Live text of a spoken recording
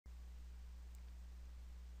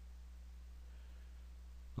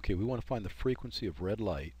Okay, we want to find the frequency of red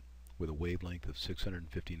light with a wavelength of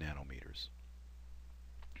 650 nanometers.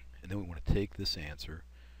 And then we want to take this answer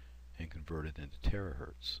and convert it into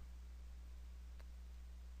terahertz.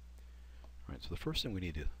 Alright, so the first thing we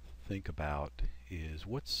need to think about is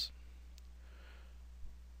what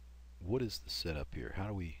is the setup here? How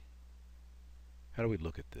do we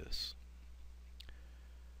look at this?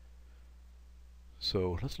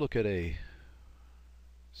 So let's look at a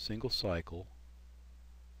single cycle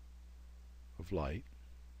of light.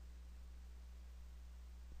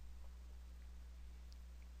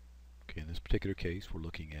 Okay, in this particular case we're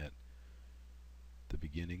looking at the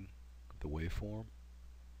beginning of the waveform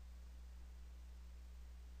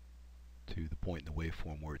to the point in the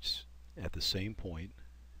waveform where it's at the same point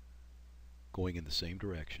going in the same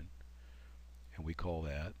direction, and we call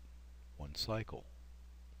that one cycle.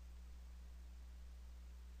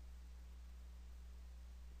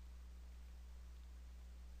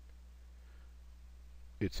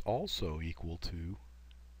 It's also equal to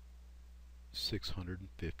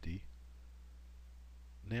 650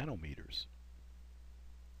 nanometers,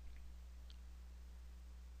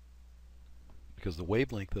 because the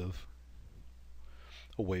wavelength of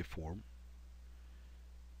a waveform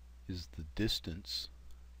is the distance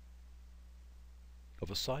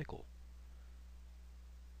of a cycle.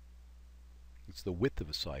 It's the width of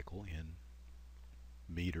a cycle in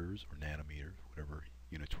meters or nanometers, whatever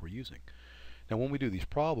units we're using. Now when we do these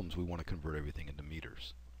problems, we want to convert everything into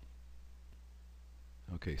meters.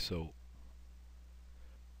 Okay, so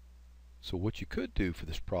what you could do for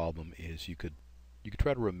this problem is you could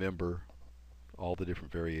try to remember all the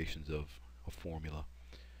different variations of a formula.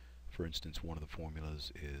 For instance, one of the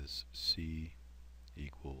formulas is C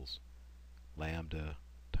equals lambda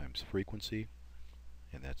times frequency,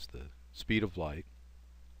 and that's the speed of light,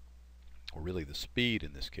 or really the speed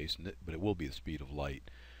in this case, but it will be the speed of light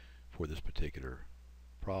for this particular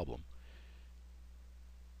problem.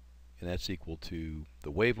 And that's equal to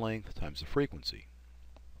the wavelength times the frequency.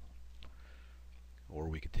 Or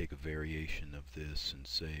we could take a variation of this and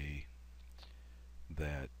say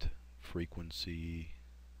that frequency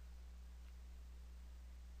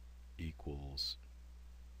equals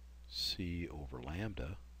C over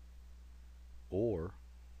lambda, or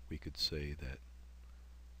we could say that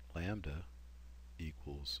lambda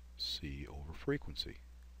equals C over frequency.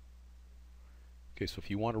 Okay, so if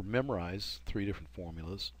you want to memorize three different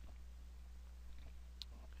formulas,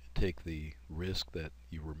 take the risk that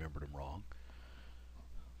you remembered them wrong,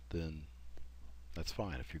 then that's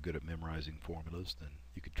fine. If you're good at memorizing formulas, then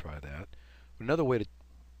you could try that. But another way to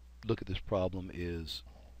look at this problem is,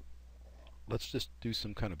 let's just do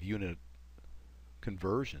some kind of unit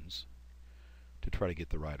conversions to try to get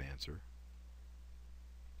the right answer,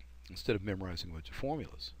 instead of memorizing a bunch of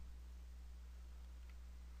formulas.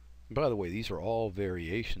 And by the way, these are all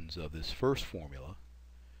variations of this first formula,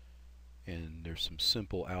 and there's some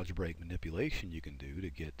simple algebraic manipulation you can do to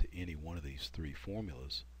get to any one of these three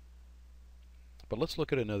formulas. But let's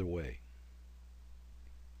look at another way.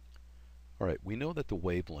 Alright, we know that the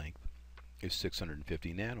wavelength is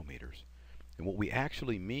 650 nanometers. And what we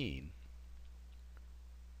actually mean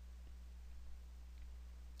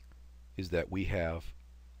is that we have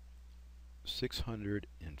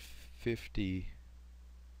 650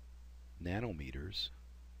 nanometers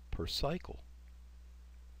per cycle.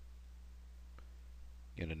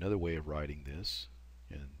 And another way of writing this,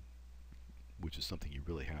 and which is something you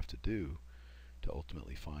really have to do to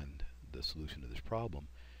ultimately find the solution to this problem,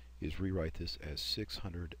 is rewrite this as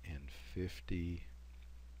 650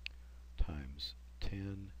 times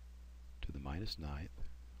 10 to the minus ninth.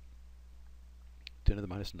 10 to the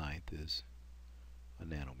minus ninth is a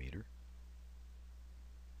nanometer.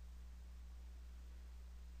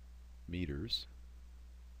 Meters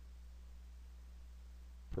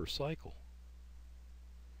per cycle.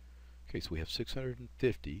 Okay, so we have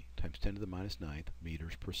 650 times 10 to the minus ninth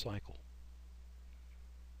meters per cycle.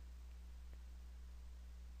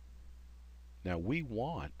 Now we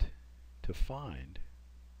want to find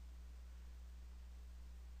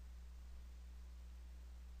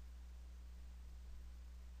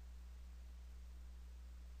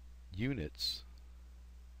units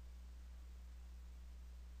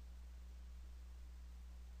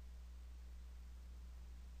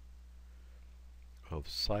of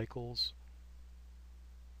cycles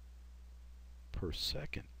per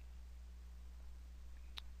second,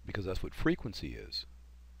 because that's what frequency is.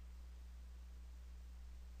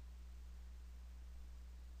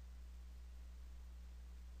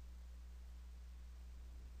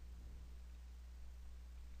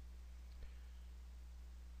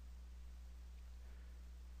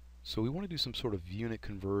 So we want to do some sort of unit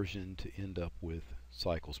conversion to end up with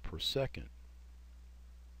cycles per second.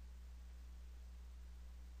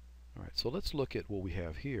 Alright, so let's look at what we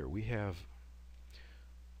have here. We have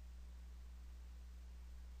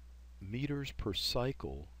meters per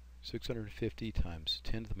cycle, 650 times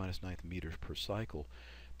 10 to the minus 9th meters per cycle.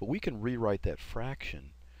 But we can rewrite that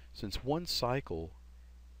fraction. Since one cycle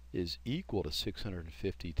is equal to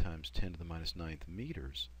 650 times 10 to the minus 9th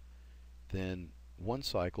meters, then one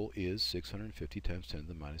cycle is 650 times 10 to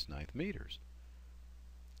the minus 9th meters.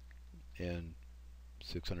 And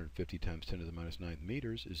 650 times 10 to the minus 9th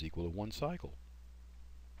meters is equal to one cycle.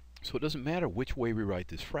 So it doesn't matter which way we write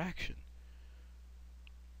this fraction.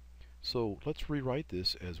 So let's rewrite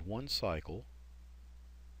this as one cycle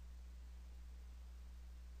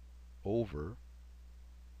over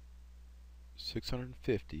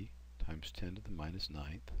 650 times 10 to the minus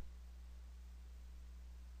 9th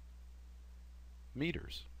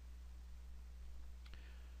meters.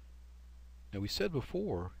 Now we said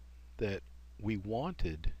before that we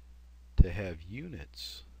wanted to have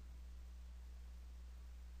units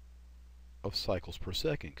of cycles per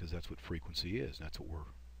second because that's what frequency is. That's what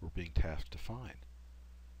we're being tasked to find.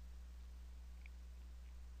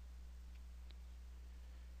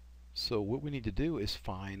 So what we need to do is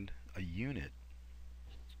find a unit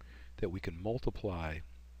that we can multiply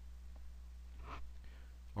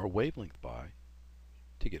our wavelength by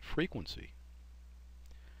to get frequency.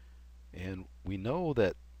 And we know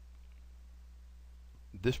that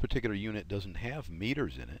this particular unit doesn't have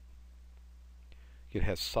meters in it. It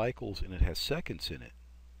has cycles and it has seconds in it.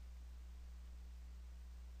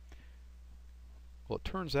 Well, it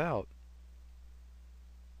turns out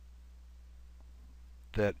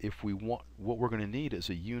that if we want, what we're going to need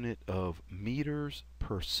is a unit of meters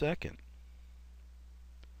per second.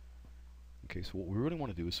 Okay, so what we really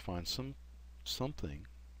want to do is find something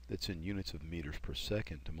that's in units of meters per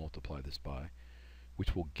second to multiply this by,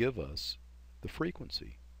 which will give us the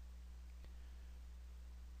frequency.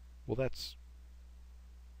 Well, that's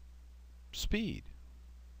speed.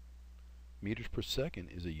 Meters per second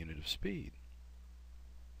is a unit of speed.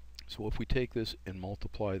 So if we take this and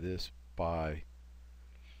multiply this by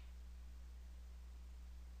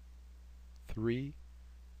 3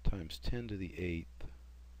 times 10 to the 8th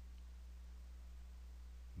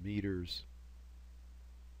meters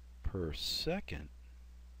per second,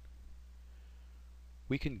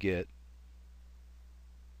 we can get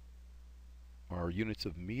our units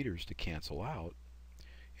of meters to cancel out,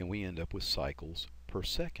 and we end up with cycles per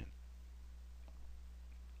second.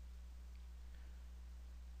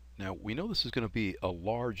 Now we know this is going to be a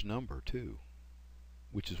large number too,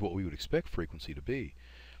 which is what we would expect frequency to be,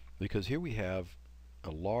 because here we have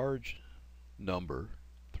a large number,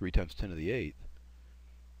 3 times 10 to the 8th,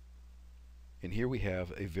 and here we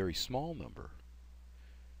have a very small number.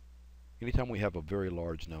 Anytime we have a very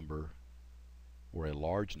large number or a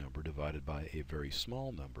large number divided by a very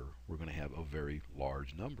small number, we're going to have a very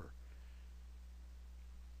large number.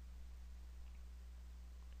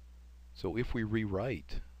 So if we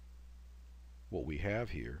rewrite what we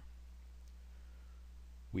have here,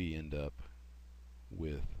 we end up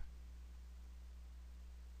with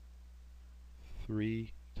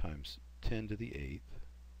 3 times 10 to the 8th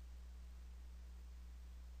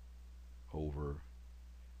over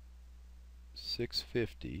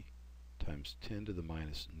 650 times 10 to the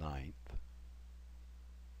minus 9th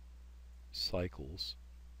cycles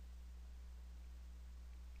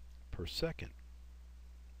per second,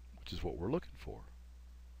 which is what we're looking for.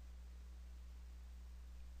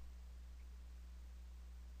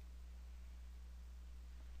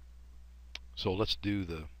 So let's do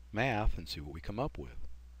the math and see what we come up with.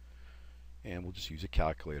 And we'll just use a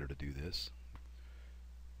calculator to do this.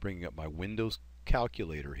 Bringing up my Windows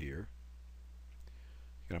calculator here,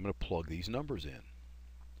 and I'm going to plug these numbers in.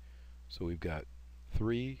 So we've got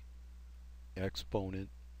 3 exponent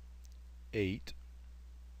 8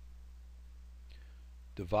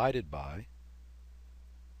 divided by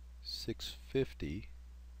 650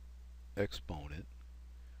 exponent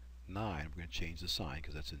 9. I'm going to change the sign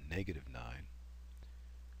because that's a negative 9.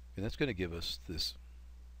 And that's going to give us this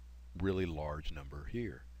really large number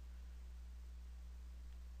here.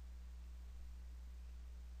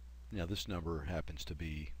 Now this number happens to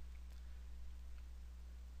be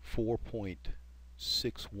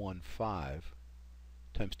 4.615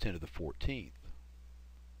 times 10 to the 14th.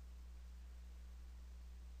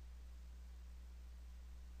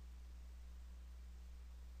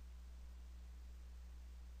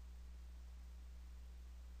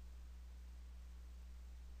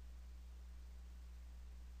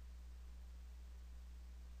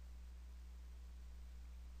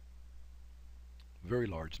 very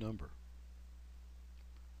large number.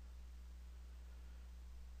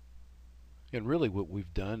 And really what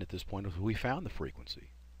we've done at this point is we found the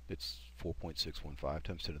frequency. It's 4.615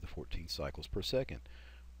 times 10 to the 14 cycles per second,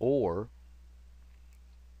 or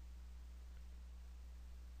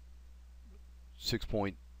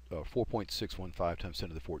 4.615 times 10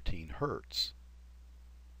 to the 14 hertz.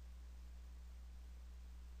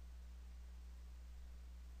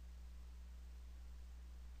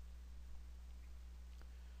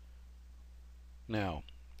 Now,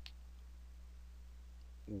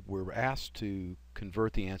 we're asked to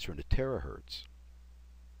convert the answer into terahertz.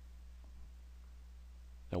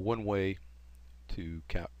 Now, one way to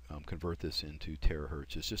convert this into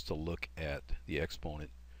terahertz is just to look at the exponent.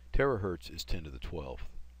 Terahertz is 10 to the 12th.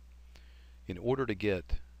 In order to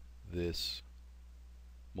get this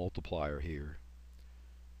multiplier here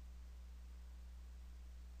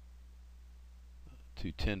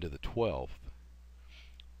to 10 to the 12th,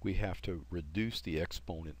 we have to reduce the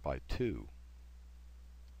exponent by 2.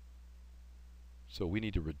 So we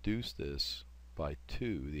need to reduce this by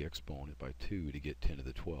 2, the exponent by 2, to get 10 to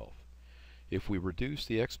the 12th. If we reduce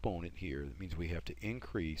the exponent here, that means we have to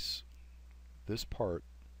increase this part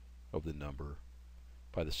of the number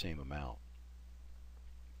by the same amount.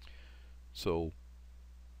 So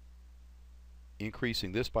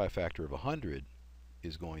increasing this by a factor of 100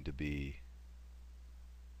 is going to be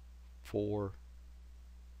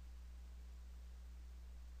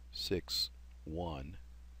 461.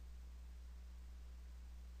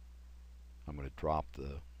 I'm going to drop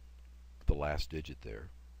the last digit there.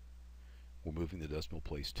 We're moving the decimal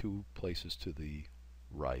place 2 places to the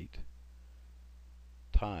right,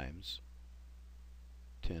 times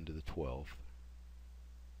 10 to the 12th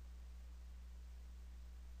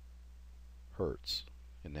hertz,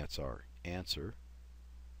 and that's our answer.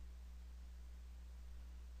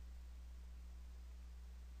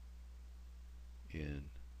 In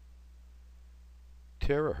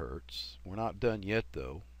terahertz. We're not done yet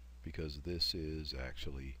though, because this is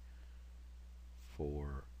actually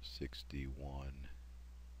 461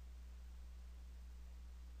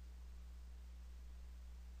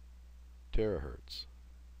 terahertz.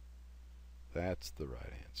 That's the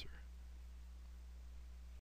right answer.